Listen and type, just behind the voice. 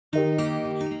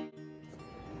Hey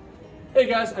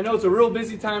guys, I know it's a real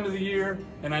busy time of the year,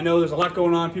 and I know there's a lot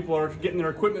going on. People are getting their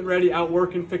equipment ready, out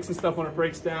working, fixing stuff when it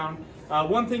breaks down.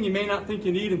 One thing you may not think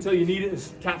you need until you need it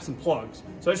is caps and plugs.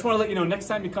 So I just want to let you know, next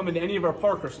time you come into any of our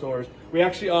Parker stores, we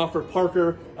actually offer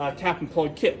Parker cap and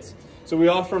plug kits. So we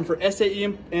offer them for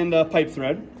SAE and pipe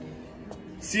thread,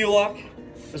 seal lock,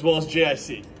 as well as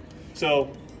JIC.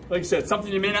 So, like I said,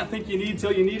 something you may not think you need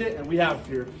until you need it, and we have it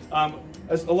here.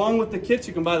 Along with the kits,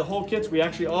 you can buy the whole kits. We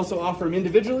actually also offer them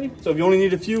individually. So if you only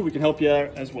need a few, we can help you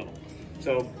out as well.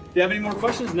 So if you have any more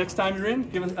questions, next time you're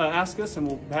in, ask us and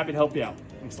we'll be happy to help you out.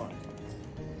 Thanks a lot.